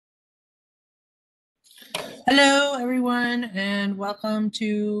Hello, everyone, and welcome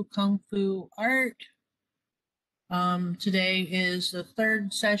to Kung Fu Art. Today is the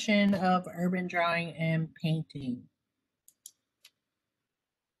third session of urban drawing and painting.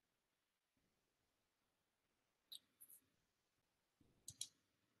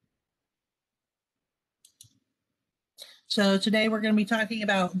 So today we're going to be talking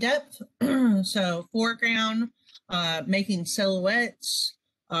about depth. So foreground, making silhouettes,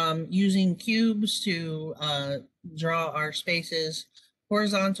 using cubes to draw our spaces,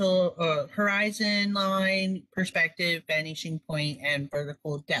 horizontal, horizon line, perspective, vanishing point, and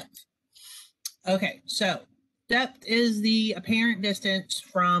vertical depth. Okay, so depth is the apparent distance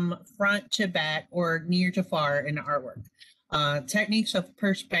from front to back or near to far in artwork. Techniques of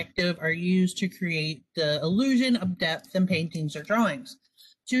perspective are used to create the illusion of depth in paintings or drawings.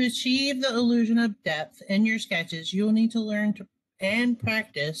 To achieve the illusion of depth in your sketches, you will need to learn and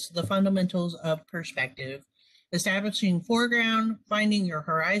practice the fundamentals of perspective, establishing foreground, finding your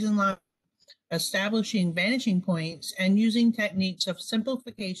horizon line, establishing vanishing points, and using techniques of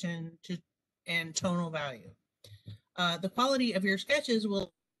simplification and tonal value. The quality of your sketches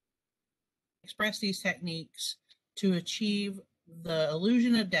will express these techniques to achieve the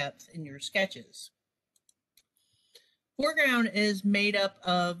illusion of depth in your sketches. Foreground is made up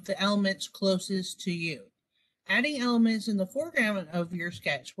of the elements closest to you. Adding elements in the foreground of your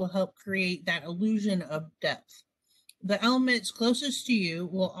sketch will help create that illusion of depth. The elements closest to you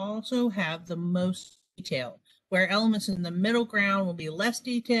will also have the most detail, where elements in the middle ground will be less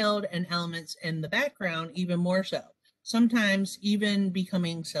detailed and elements in the background even more so, sometimes even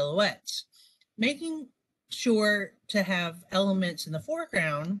becoming silhouettes. Making sure to have elements in the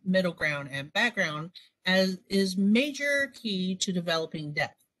foreground, middle ground, and background is major key to developing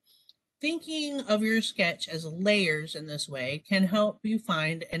depth. Thinking of your sketch as layers in this way can help you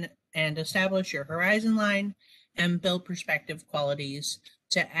find and establish your horizon line and build perspective qualities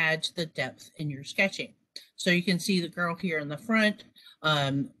to add to the depth in your sketching. So you can see the girl here in the front.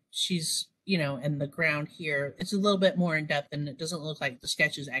 She's, in the ground here. It's a little bit more in depth and it doesn't look like the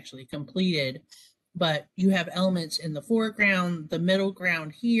sketch is actually completed, but you have elements in the foreground, the middle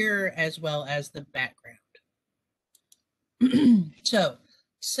ground here, as well as the background. So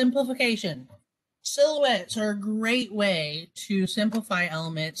simplification. Silhouettes are a great way to simplify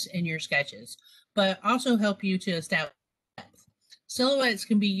elements in your sketches, but also help you to establish depth. Silhouettes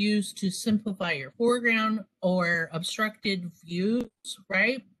can be used to simplify your foreground or obstructed views,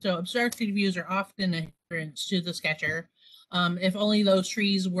 right? So obstructed views are often a hindrance to the sketcher. If only those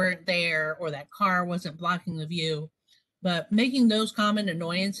trees weren't there or that car wasn't blocking the view. But making those common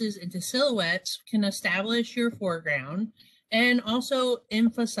annoyances into silhouettes can establish your foreground and also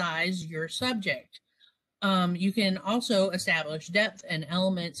emphasize your subject. You can also establish depth and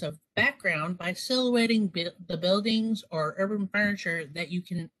elements of background by silhouetting the buildings or urban furniture that you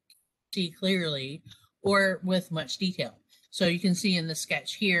can see clearly or with much detail. So you can see in the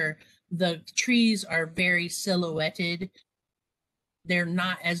sketch here, the trees are very silhouetted. They're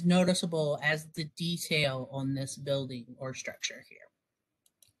not as noticeable as the detail on this building or structure here.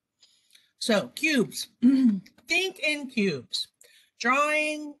 So cubes, think in cubes.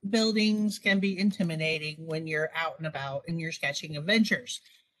 Drawing buildings can be intimidating when you're out and about in your sketching adventures.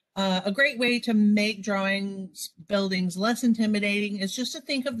 A great way to make buildings less intimidating is just to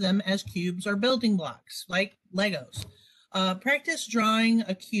think of them as cubes or building blocks, like Legos. Practice drawing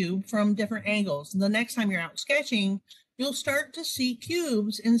a cube from different angles. The next time you're out sketching, you'll start to see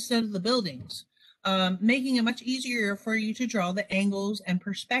cubes instead of the buildings, making it much easier for you to draw the angles and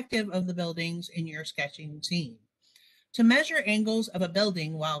perspective of the buildings in your sketching scene. To measure angles of a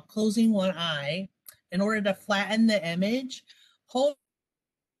building while closing one eye, in order to flatten the image, hold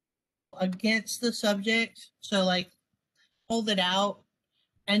against the subject. So like hold it out,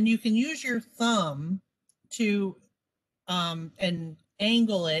 and you can use your thumb to and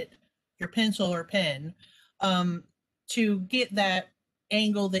angle it, your pencil or pen, to get that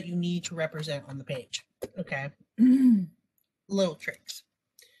angle that you need to represent on the page. Okay. Little tricks.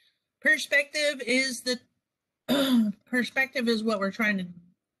 Perspective is what we're trying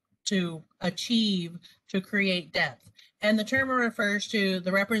to achieve to create depth. And the term refers to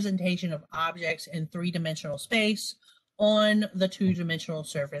the representation of objects in three-dimensional space on the two-dimensional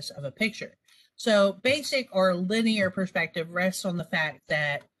surface of a picture. So basic or linear perspective rests on the fact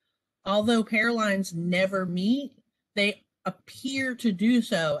that although pair lines never meet, they appear to do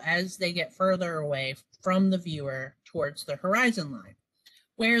so as they get further away from the viewer towards the horizon line,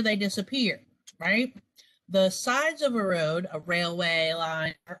 where they disappear, right? The sides of a road, a railway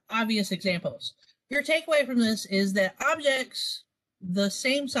line, are obvious examples. Your takeaway from this is that objects the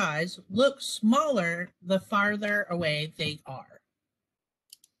same size look smaller the farther away they are.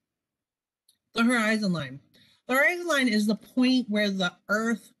 The horizon line. The horizon line is the point where the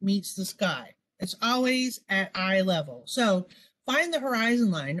Earth meets the sky. It's always at eye level. So find the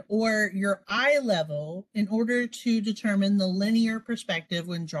horizon line or your eye level in order to determine the linear perspective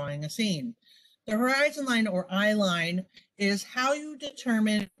when drawing a scene. The horizon line or eye line is how you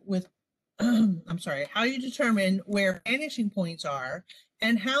determine how you determine where vanishing points are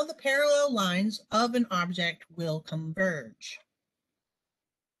and how the parallel lines of an object will converge.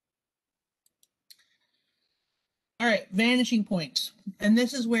 All right, vanishing points. And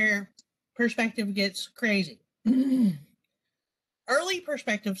this is where perspective gets crazy. Early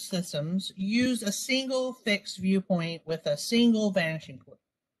perspective systems used a single fixed viewpoint with a single vanishing point,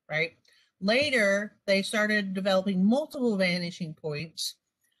 right? Later, they started developing multiple vanishing points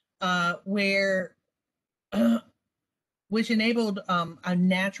which enabled a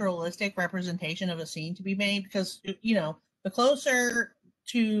naturalistic representation of a scene to be made because, you know, the closer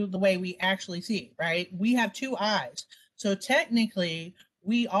to the way we actually see, right? We have two eyes. So technically,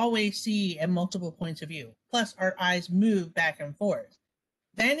 we always see at multiple points of view. Plus, our eyes move back and forth.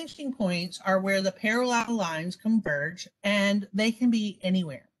 Vanishing points are where the parallel lines converge, and they can be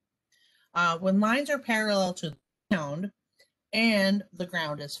anywhere. When lines are parallel to the ground and the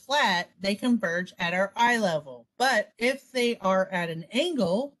ground is flat, they converge at our eye level. But if they are at an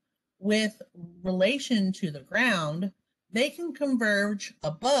angle with relation to the ground, they can converge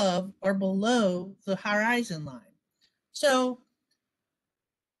above or below the horizon line. So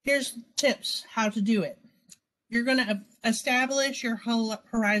here's tips how to do it. You're going to establish your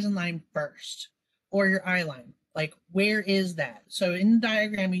horizon line first, or your eye line. Like, where is that? So in the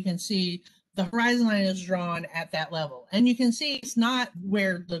diagram, you can see the horizon line is drawn at that level. And you can see it's not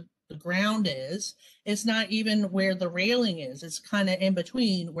where the ground is. It's not even where the railing is. It's kind of in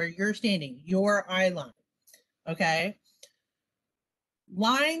between where you're standing, your eye line. Okay?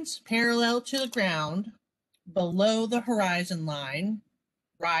 Lines parallel to the ground below the horizon line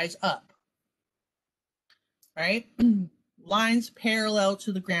rise up, right? Lines parallel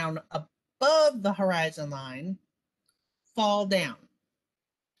to the ground above the horizon line fall down.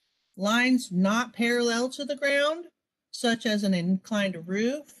 Lines not parallel to the ground, such as an inclined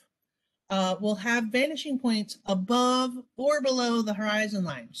roof, will have vanishing points above or below the horizon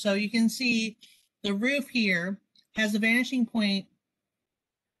line. So you can see the roof here has a vanishing point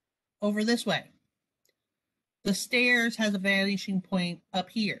over this way. The stairs has a vanishing point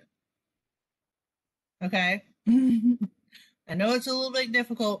up here. Okay? I know it's a little bit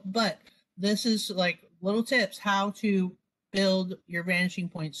difficult, but this is like little tips how to build your vanishing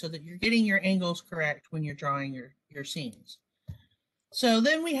points so that you're getting your angles correct when you're drawing your scenes. So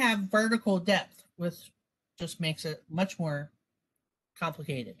then we have vertical depth, which just makes it much more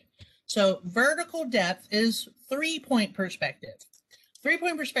complicated. So vertical depth is 3-point perspective.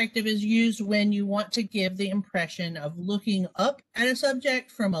 3-point perspective is used when you want to give the impression of looking up at a subject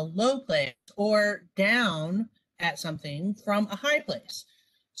from a low place or down at something from a high place.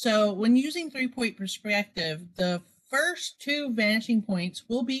 So when using 3-point perspective, the first two vanishing points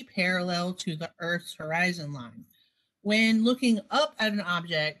will be parallel to the Earth's horizon line. When looking up at an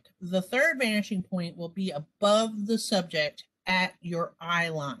object, the third vanishing point will be above the subject at your eye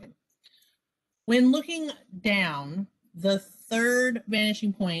line. When looking down, the third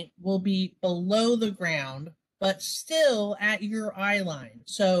vanishing point will be below the ground, but still at your eye line.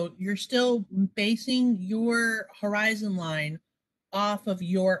 So you're still basing your horizon line off of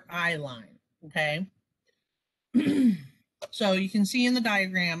your eye line, okay? So you can see in the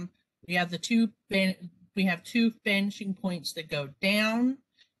diagram, we have two vanishing points that go down.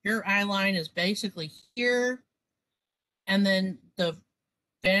 Your eye line is basically here, and then the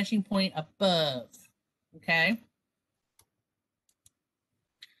vanishing point above, okay?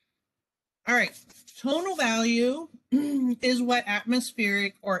 All right, tonal value is what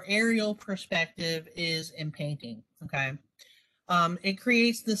atmospheric or aerial perspective is in painting, okay? It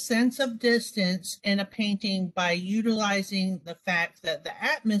creates the sense of distance in a painting by utilizing the fact that the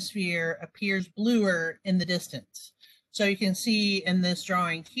atmosphere appears bluer in the distance. So you can see in this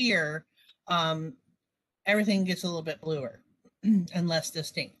drawing here, everything gets a little bit bluer and less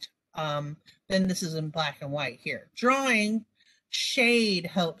distinct. Then this is in black and white here. Drawing shade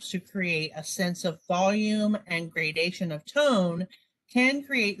helps to create a sense of volume, and gradation of tone can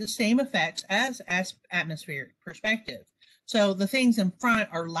create the same effects as atmospheric perspective. So the things in front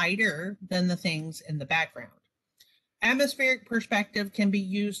are lighter than the things in the background. Atmospheric perspective can be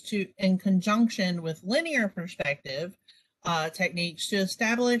used in conjunction with linear perspective techniques to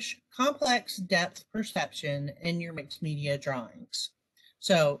establish complex depth perception in your mixed media drawings.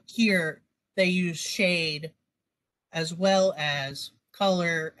 So here they use shade as well as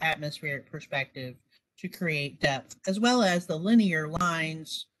color, atmospheric perspective to create depth, as well as the linear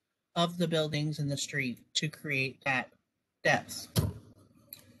lines of the buildings in the street to create that depth.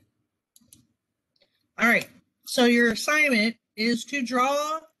 All right, so your assignment is to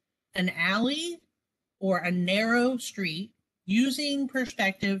draw an alley or a narrow street using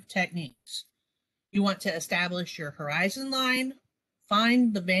perspective techniques. You want to establish your horizon line,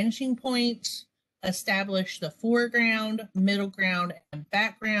 find the vanishing points, establish the foreground, middle ground, and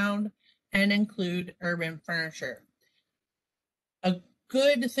background, and include urban furniture. A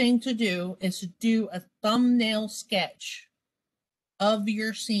good thing to do is to do a thumbnail sketch of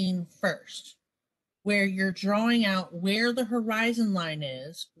your scene first, where you're drawing out where the horizon line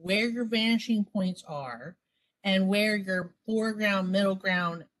is, where your vanishing points are, and where your foreground, middle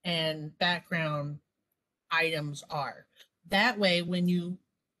ground, and background items are. That way, when you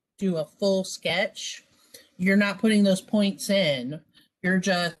do a full sketch, you're not putting those points in, you're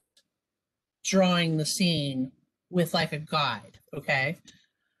just drawing the scene with like a guide, okay?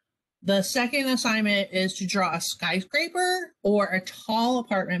 The second assignment is to draw a skyscraper or a tall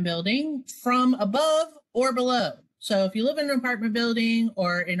apartment building from above or below. So if you live in an apartment building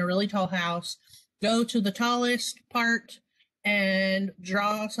or in a really tall house, go to the tallest part and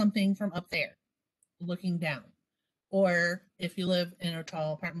draw something from up there, looking down. Or if you live in a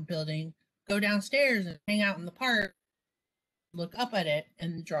tall apartment building, go downstairs and hang out in the park, look up at it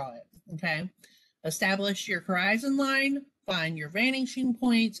and draw it, okay? Establish your horizon line, find your vanishing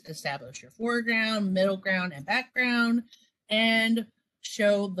points, establish your foreground, middle ground, and background, and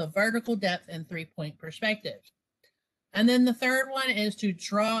show the vertical depth and 3-point perspective. And then the third one is to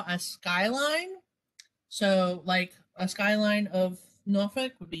draw a skyline. So like a skyline of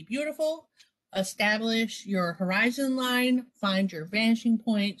Norfolk would be beautiful. Establish your horizon line, find your vanishing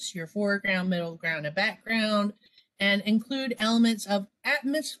points, your foreground, middle ground, and background, and include elements of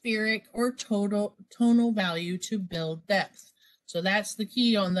atmospheric or tonal value to build depth. So that's the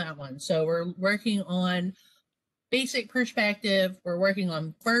key on that one. So we're working on basic perspective, we're working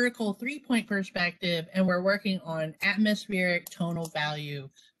on vertical 3-point perspective, and we're working on atmospheric tonal value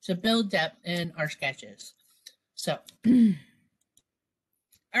to build depth in our sketches. So, all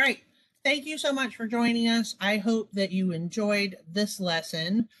right. Thank you so much for joining us. I hope that you enjoyed this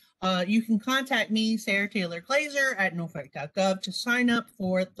lesson. You can contact me, Sarah Taylor Glazer, at norfolk.gov to sign up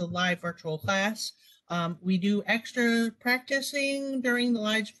for the live virtual class. We do extra practicing during the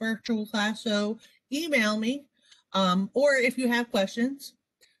live virtual class, so email me. Or if you have questions,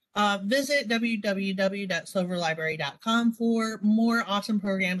 visit www.sloverlibrary.com for more awesome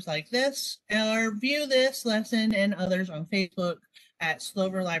programs like this, or view this lesson and others on Facebook at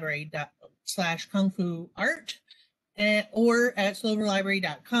sloverlibrary.com/kung-fu-art, or at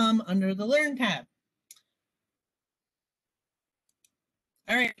sloverlibrary.com under the Learn tab.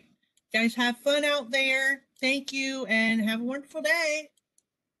 All right, guys, have fun out there. Thank you and have a wonderful day.